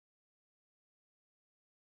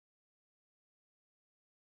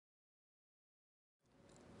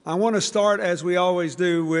I want to start, as we always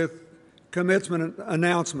do, with commencement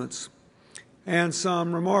announcements and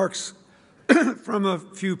some remarks from a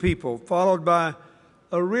few people, followed by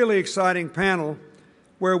a really exciting panel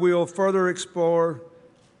where we will further explore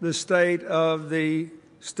the state of the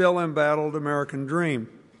still embattled American dream.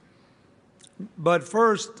 But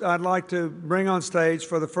first, I'd like to bring on stage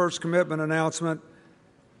for the first commitment announcement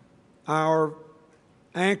our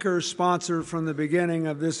anchor sponsor from the beginning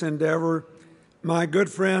of this endeavor, my good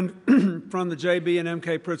friend from the J.B. and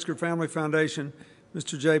M.K. Pritzker Family Foundation,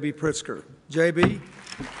 Mr. J.B. Pritzker. J.B.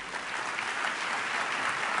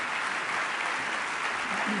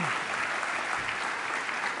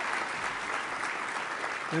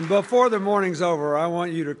 And before the morning's over, I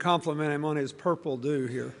want you to compliment him on his purple do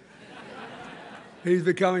here. He's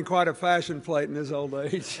becoming quite a fashion plate in his old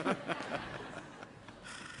age.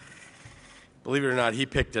 Believe it or not, he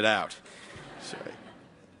picked it out.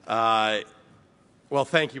 Well,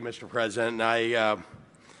 thank you, Mr. President. I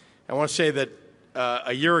want to say that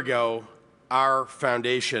a year ago, our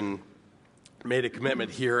foundation made a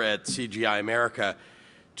commitment here at CGI America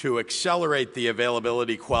to accelerate the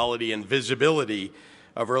availability, quality, and visibility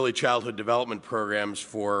of early childhood development programs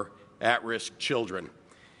for at-risk children.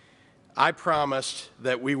 I promised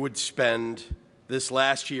that we would spend this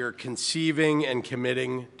last year conceiving and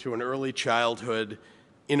committing to an early childhood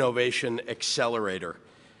innovation accelerator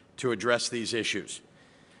to address these issues.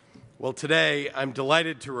 Well, today I'm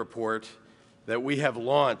delighted to report that we have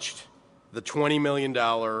launched the $20 million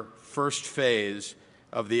first phase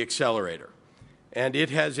of the accelerator, and it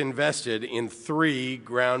has invested in 3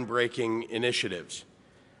 groundbreaking initiatives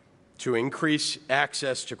to increase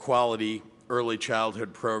access to quality early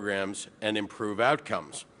childhood programs and improve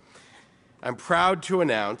outcomes. I'm proud to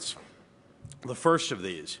announce the first of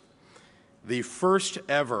these, the first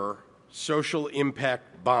ever social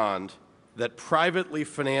impact bond that privately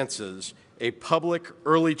finances a public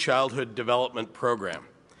early childhood development program.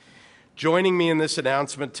 Joining me in this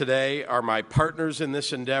announcement today are my partners in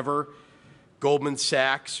this endeavor, Goldman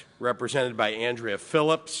Sachs, represented by Andrea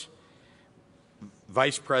Phillips,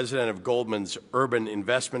 Vice President of Goldman's Urban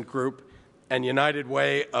Investment Group, and United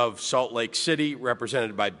Way of Salt Lake City,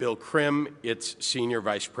 represented by Bill Krim, its Senior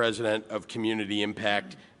Vice President of Community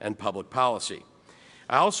Impact and Public Policy.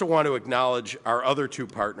 I also want to acknowledge our other 2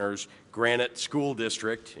 partners, Granite School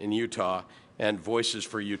District in Utah and Voices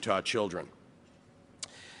for Utah Children.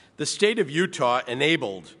 The state of Utah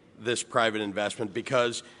enabled this private investment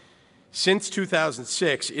because since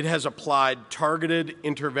 2006, it has applied targeted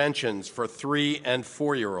interventions for 3- and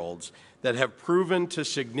 4-year-olds that have proven to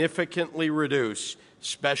significantly reduce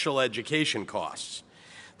special education costs.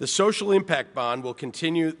 The Social Impact Bond will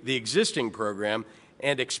continue the existing program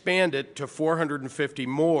and expand it to 450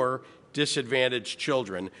 more disadvantaged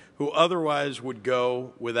children who otherwise would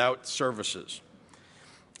go without services.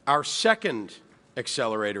 Our second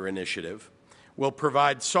accelerator initiative will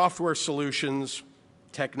provide software solutions,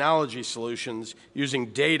 technology solutions using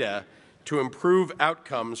data to improve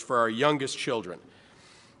outcomes for our youngest children.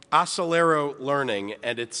 Acelero Learning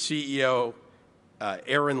and its CEO,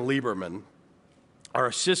 Aaron Lieberman, are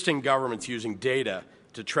assisting governments using data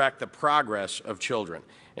to track the progress of children,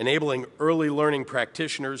 enabling early learning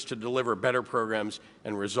practitioners to deliver better programs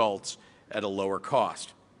and results at a lower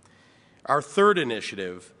cost. Our third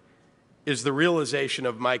initiative is the realization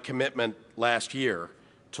of my commitment last year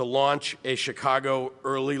to launch a Chicago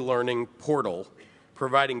early learning portal,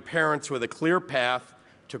 providing parents with a clear path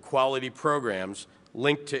to quality programs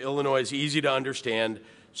linked to Illinois' easy-to-understand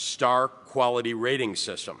STAR quality rating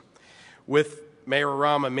system. With Mayor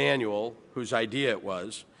Rahm Emanuel, whose idea it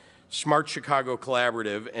was, Smart Chicago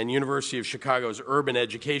Collaborative, and University of Chicago's Urban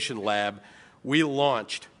Education Lab, we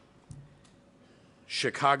launched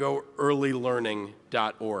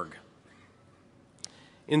chicagoearlylearning.org.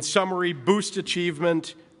 In summary, boost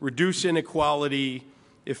achievement, reduce inequality,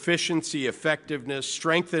 efficiency, effectiveness,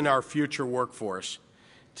 strengthen our future workforce.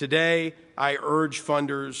 Today, I urge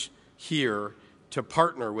funders here to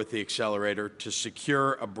partner with the accelerator to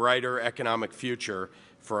secure a brighter economic future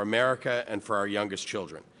for America and for our youngest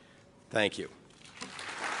children. Thank you.